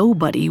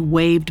 nobody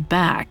waved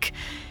back.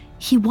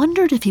 He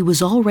wondered if he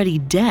was already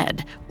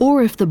dead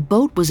or if the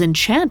boat was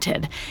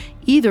enchanted.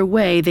 Either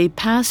way, they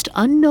passed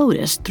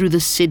unnoticed through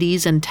the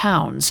cities and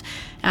towns.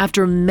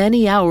 After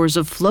many hours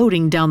of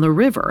floating down the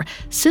river,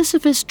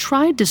 Sisyphus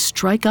tried to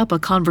strike up a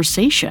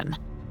conversation.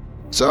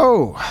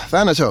 So,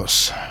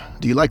 Thanatos,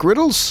 do you like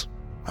riddles?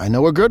 I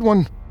know a good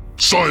one.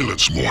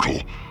 Silence,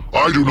 mortal.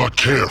 I do not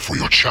care for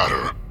your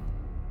chatter.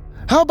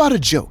 How about a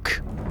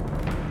joke?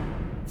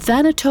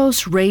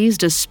 Thanatos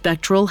raised a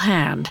spectral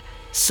hand.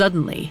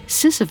 Suddenly,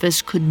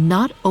 Sisyphus could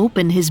not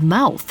open his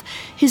mouth.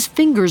 His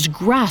fingers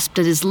grasped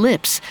at his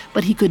lips,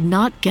 but he could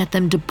not get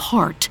them to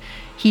part.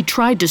 He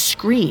tried to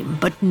scream,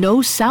 but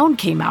no sound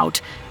came out.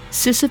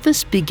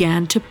 Sisyphus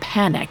began to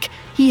panic.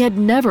 He had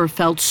never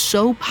felt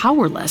so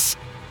powerless.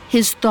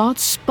 His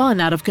thoughts spun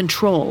out of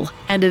control,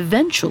 and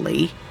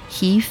eventually,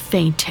 he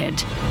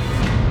fainted.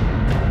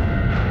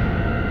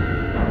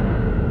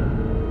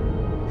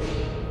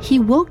 He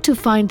woke to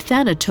find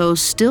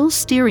Thanatos still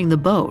steering the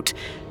boat.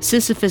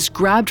 Sisyphus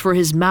grabbed for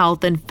his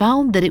mouth and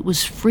found that it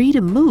was free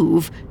to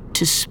move,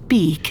 to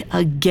speak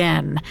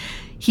again.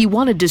 He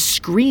wanted to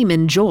scream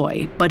in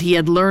joy, but he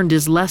had learned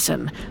his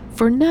lesson.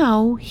 For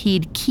now,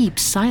 he'd keep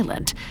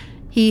silent.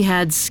 He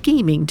had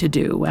scheming to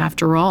do,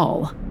 after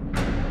all.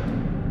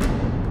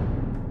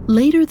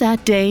 Later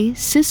that day,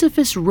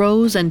 Sisyphus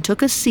rose and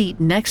took a seat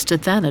next to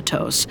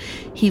Thanatos.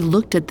 He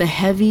looked at the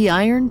heavy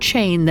iron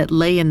chain that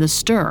lay in the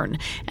stern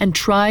and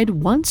tried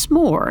once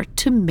more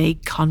to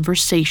make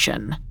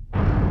conversation.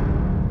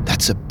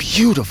 That's a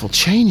beautiful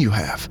chain you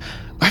have.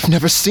 I've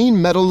never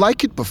seen metal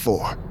like it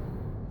before.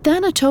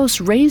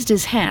 Thanatos raised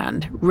his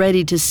hand,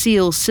 ready to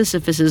seal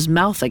Sisyphus's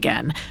mouth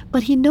again,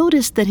 but he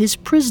noticed that his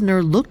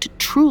prisoner looked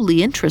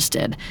truly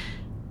interested.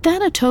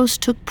 Thanatos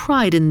took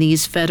pride in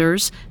these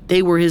fetters.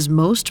 They were his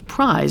most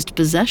prized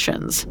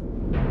possessions.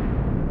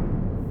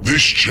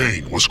 This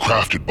chain was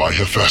crafted by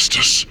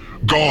Hephaestus,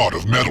 god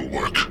of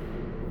metalwork.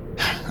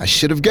 I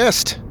should have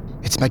guessed.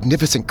 Its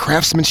magnificent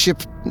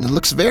craftsmanship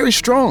looks very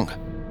strong.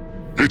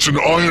 It's an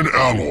iron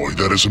alloy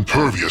that is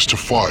impervious to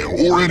fire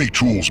or any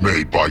tools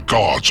made by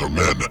gods or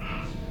men.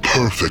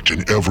 Perfect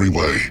in every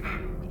way.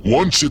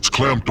 Once it's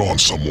clamped on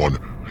someone,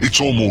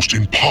 it's almost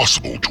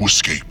impossible to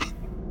escape.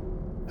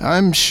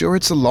 I'm sure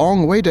it's a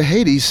long way to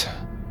Hades.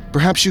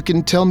 Perhaps you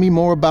can tell me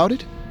more about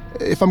it?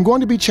 If I'm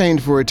going to be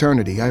chained for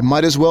eternity, I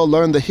might as well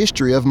learn the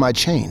history of my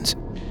chains.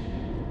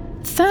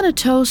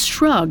 Thanatos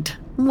shrugged.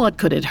 What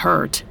could it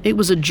hurt? It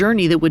was a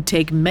journey that would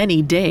take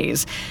many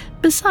days.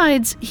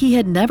 Besides, he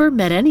had never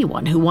met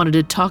anyone who wanted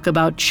to talk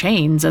about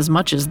chains as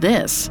much as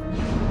this.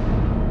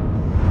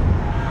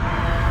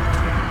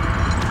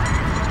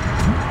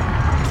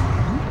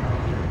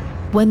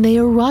 When they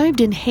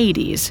arrived in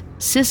Hades,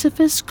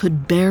 Sisyphus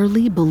could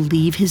barely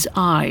believe his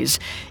eyes.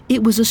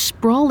 It was a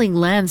sprawling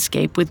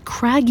landscape with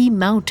craggy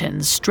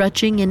mountains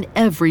stretching in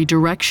every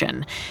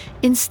direction.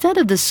 Instead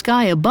of the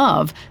sky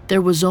above,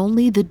 there was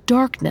only the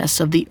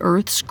darkness of the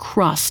Earth's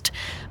crust.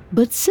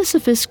 But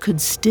Sisyphus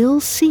could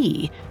still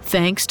see,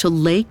 thanks to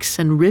lakes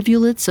and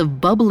rivulets of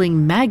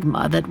bubbling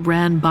magma that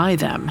ran by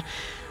them.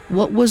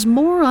 What was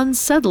more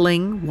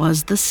unsettling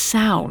was the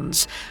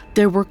sounds.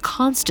 There were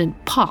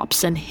constant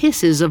pops and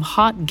hisses of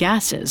hot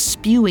gases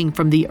spewing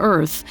from the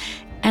earth,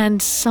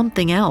 and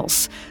something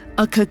else,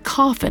 a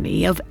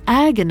cacophony of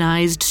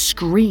agonized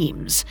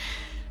screams.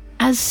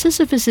 As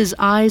Sisyphus's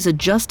eyes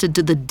adjusted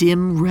to the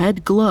dim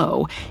red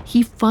glow,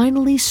 he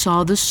finally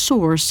saw the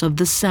source of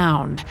the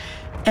sound.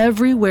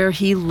 Everywhere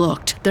he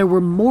looked, there were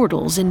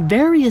mortals in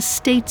various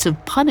states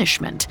of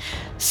punishment.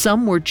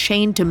 Some were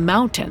chained to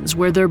mountains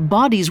where their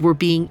bodies were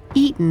being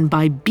eaten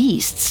by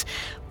beasts.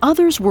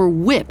 Others were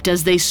whipped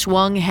as they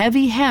swung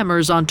heavy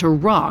hammers onto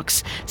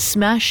rocks,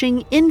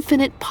 smashing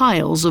infinite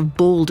piles of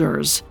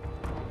boulders.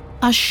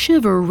 A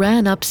shiver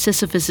ran up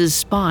Sisyphus's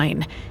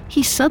spine.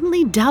 He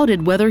suddenly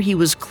doubted whether he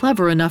was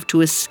clever enough to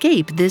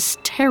escape this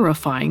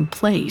terrifying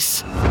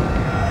place.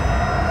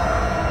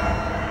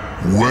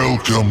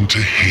 Welcome to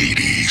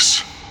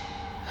Hades.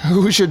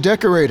 Who's your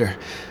decorator?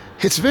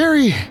 It's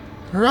very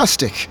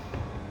rustic.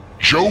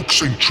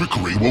 Jokes and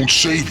trickery won't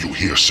save you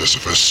here,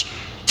 Sisyphus.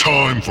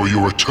 Time for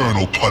your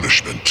eternal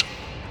punishment.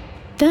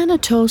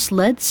 Thanatos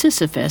led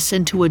Sisyphus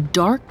into a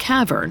dark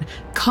cavern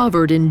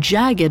covered in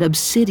jagged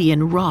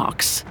obsidian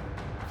rocks.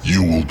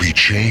 You will be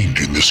chained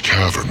in this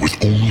cavern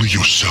with only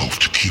yourself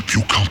to keep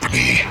you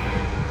company.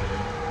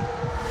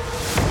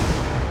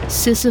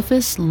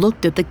 Sisyphus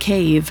looked at the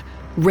cave.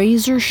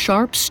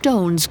 Razor-sharp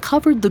stones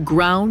covered the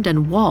ground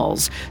and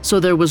walls, so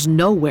there was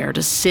nowhere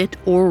to sit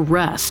or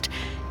rest.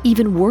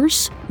 Even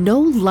worse, no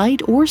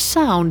light or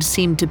sound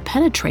seemed to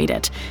penetrate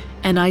it.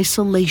 An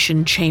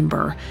isolation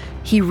chamber.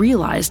 He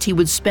realized he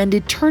would spend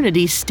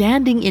eternity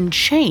standing in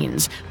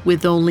chains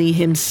with only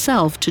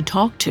himself to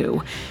talk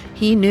to.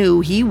 He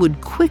knew he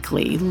would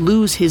quickly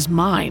lose his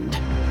mind.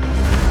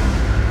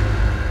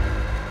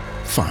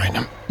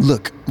 Fine.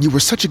 Look, you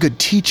were such a good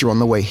teacher on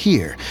the way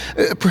here.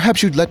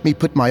 Perhaps you'd let me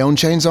put my own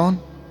chains on?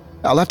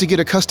 I'll have to get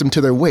accustomed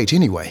to their weight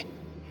anyway.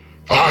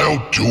 I'll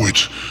do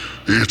it.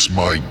 It's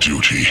my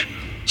duty.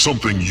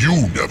 Something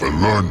you never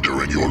learned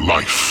during your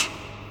life.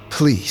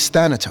 Please,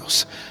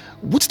 Thanatos.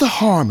 What's the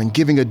harm in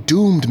giving a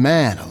doomed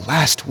man a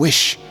last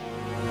wish?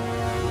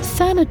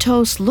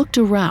 Thanatos looked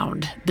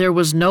around. There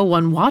was no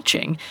one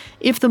watching.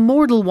 If the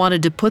mortal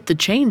wanted to put the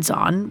chains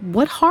on,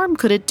 what harm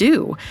could it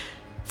do?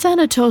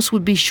 Thanatos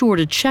would be sure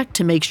to check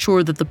to make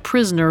sure that the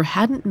prisoner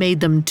hadn't made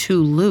them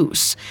too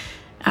loose.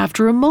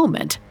 After a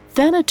moment,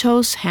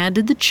 Thanatos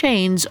handed the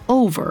chains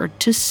over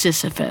to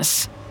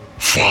Sisyphus.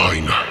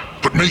 Fine,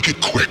 but make it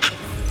quick.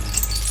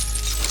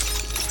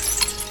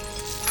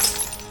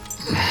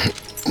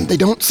 They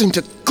don't seem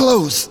to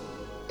close.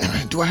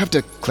 Do I have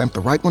to clamp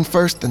the right one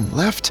first, then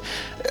left?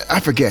 I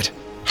forget.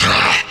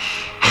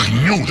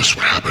 I knew this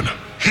would happen.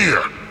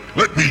 Here,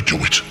 let me do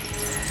it.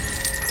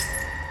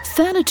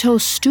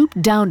 Thanatos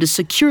stooped down to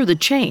secure the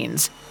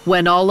chains,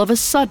 when all of a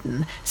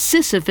sudden,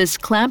 Sisyphus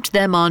clamped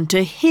them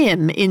onto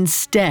him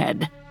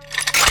instead.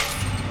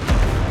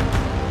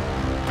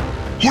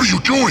 What are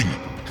you doing?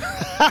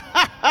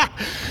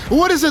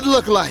 What does it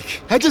look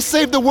like? I just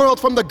saved the world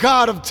from the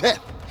god of death.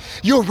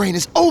 Your reign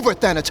is over,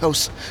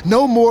 Thanatos.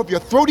 No more of your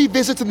throaty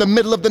visits in the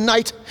middle of the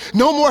night.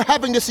 No more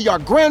having to see our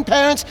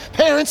grandparents,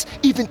 parents,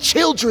 even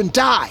children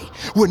die.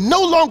 We're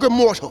no longer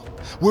mortal.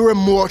 We're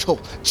immortal,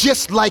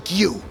 just like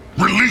you.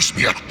 Release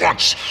me at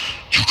once.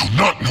 You do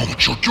not know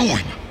what you're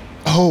doing.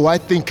 Oh, I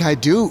think I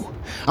do.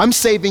 I'm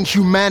saving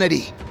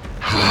humanity.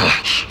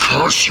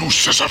 Curse you,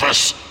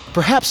 Sisyphus.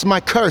 Perhaps my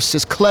curse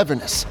is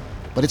cleverness,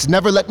 but it's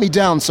never let me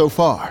down so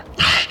far.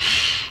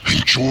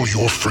 Enjoy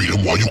your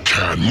freedom while you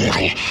can,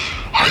 mortal.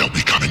 I'll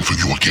be coming for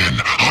you again.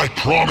 I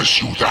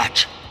promise you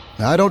that.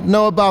 I don't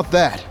know about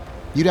that.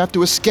 You'd have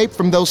to escape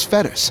from those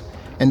fetters.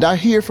 And I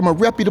hear from a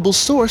reputable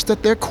source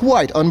that they're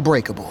quite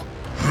unbreakable.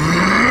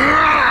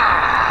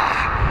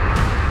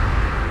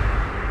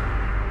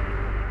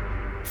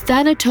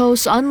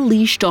 Thanatos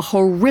unleashed a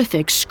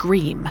horrific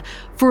scream.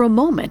 For a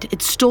moment,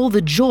 it stole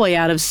the joy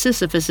out of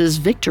Sisyphus's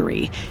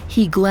victory.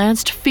 He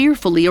glanced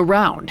fearfully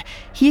around.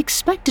 He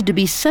expected to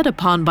be set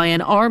upon by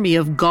an army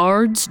of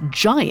guards,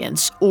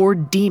 giants, or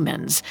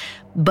demons.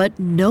 But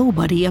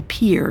nobody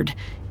appeared.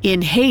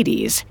 In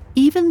Hades,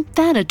 even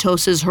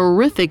Thanatos'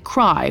 horrific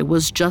cry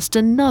was just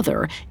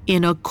another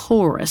in a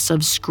chorus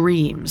of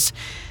screams.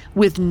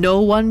 With no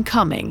one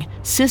coming,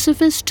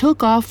 Sisyphus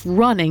took off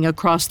running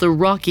across the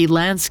rocky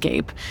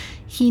landscape.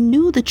 He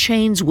knew the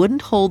chains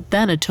wouldn't hold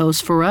Thanatos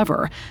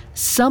forever.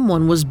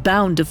 Someone was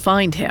bound to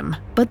find him,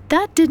 but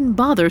that didn't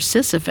bother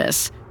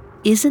Sisyphus.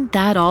 Isn't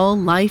that all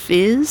life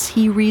is,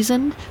 he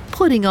reasoned,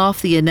 putting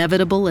off the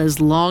inevitable as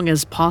long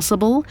as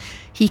possible?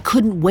 He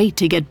couldn't wait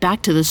to get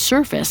back to the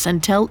surface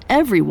and tell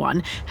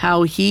everyone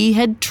how he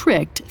had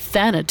tricked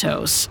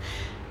Thanatos.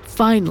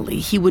 Finally,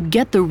 he would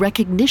get the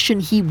recognition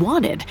he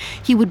wanted.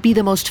 He would be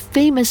the most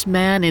famous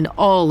man in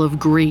all of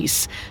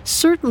Greece,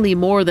 certainly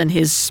more than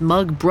his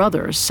smug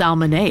brother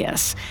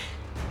Salmoneus.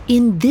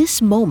 In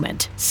this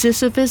moment,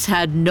 Sisyphus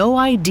had no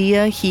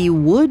idea he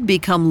would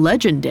become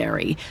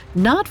legendary,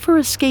 not for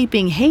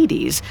escaping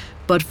Hades,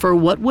 but for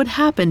what would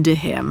happen to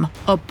him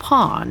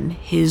upon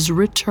his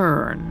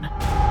return.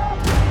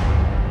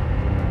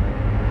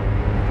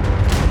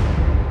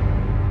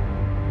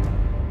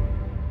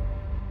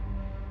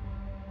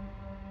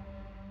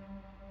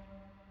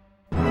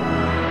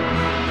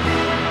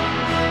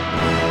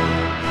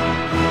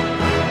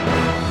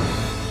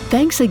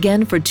 Thanks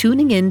again for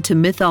tuning in to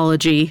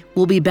Mythology.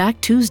 We'll be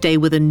back Tuesday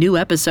with a new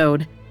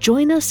episode.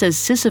 Join us as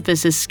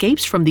Sisyphus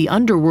escapes from the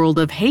underworld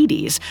of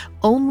Hades,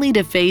 only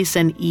to face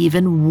an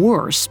even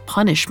worse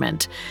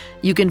punishment.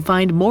 You can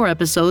find more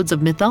episodes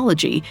of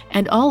Mythology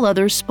and all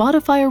other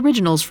Spotify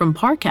originals from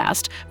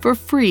Parcast for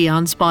free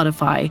on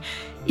Spotify.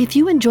 If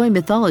you enjoy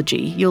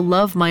Mythology, you'll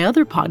love my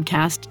other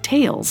podcast,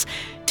 Tales.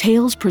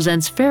 Tales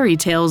presents fairy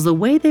tales the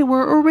way they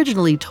were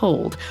originally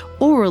told,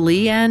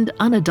 orally and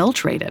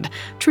unadulterated.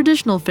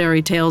 Traditional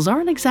fairy tales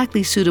aren't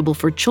exactly suitable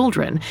for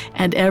children,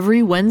 and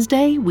every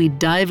Wednesday we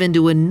dive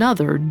into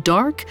another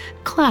dark,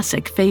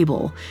 classic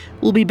fable.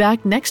 We'll be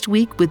back next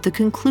week with the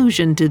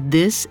conclusion to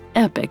this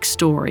epic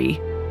story.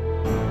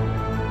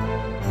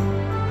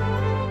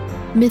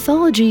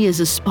 Mythology is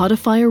a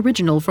Spotify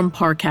original from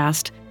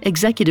Parcast.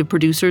 Executive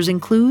producers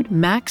include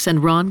Max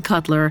and Ron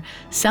Cutler.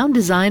 Sound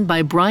design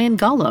by Brian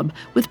Golub,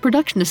 with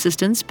production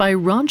assistance by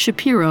Ron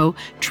Shapiro,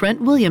 Trent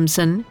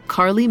Williamson,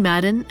 Carly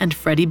Madden, and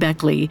Freddie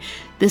Beckley.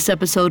 This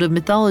episode of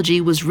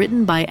Mythology was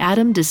written by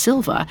Adam De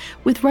Silva,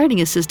 with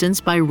writing assistance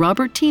by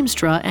Robert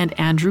Teamstra and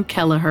Andrew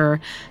Kelleher.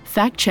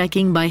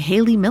 Fact-checking by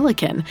Haley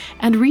Milliken,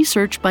 and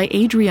research by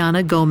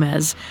Adriana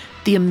Gomez.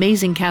 The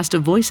amazing cast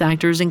of voice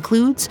actors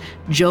includes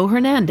Joe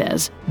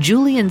Hernandez,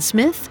 Julian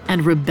Smith,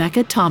 and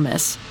Rebecca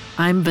Thomas.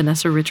 I'm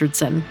Vanessa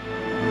Richardson.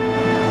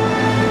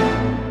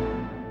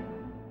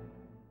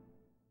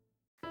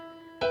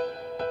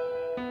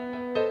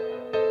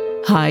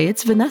 Hi,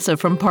 it's Vanessa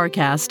from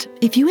Parcast.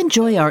 If you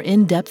enjoy our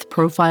in-depth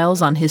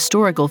profiles on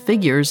historical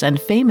figures and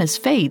famous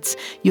fates,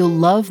 you'll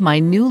love my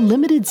new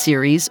limited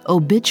series,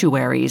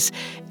 Obituaries.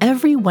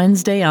 Every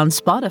Wednesday on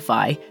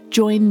Spotify,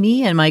 join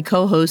me and my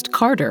co-host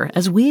Carter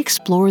as we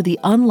explore the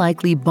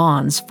unlikely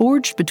bonds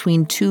forged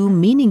between two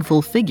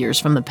meaningful figures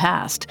from the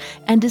past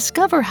and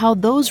discover how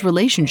those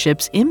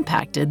relationships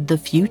impacted the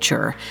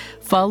future.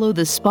 Follow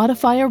the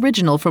Spotify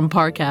original from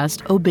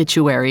Parcast,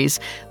 Obituaries.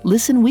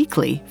 Listen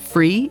weekly,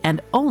 free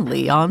and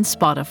only on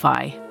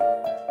Spotify.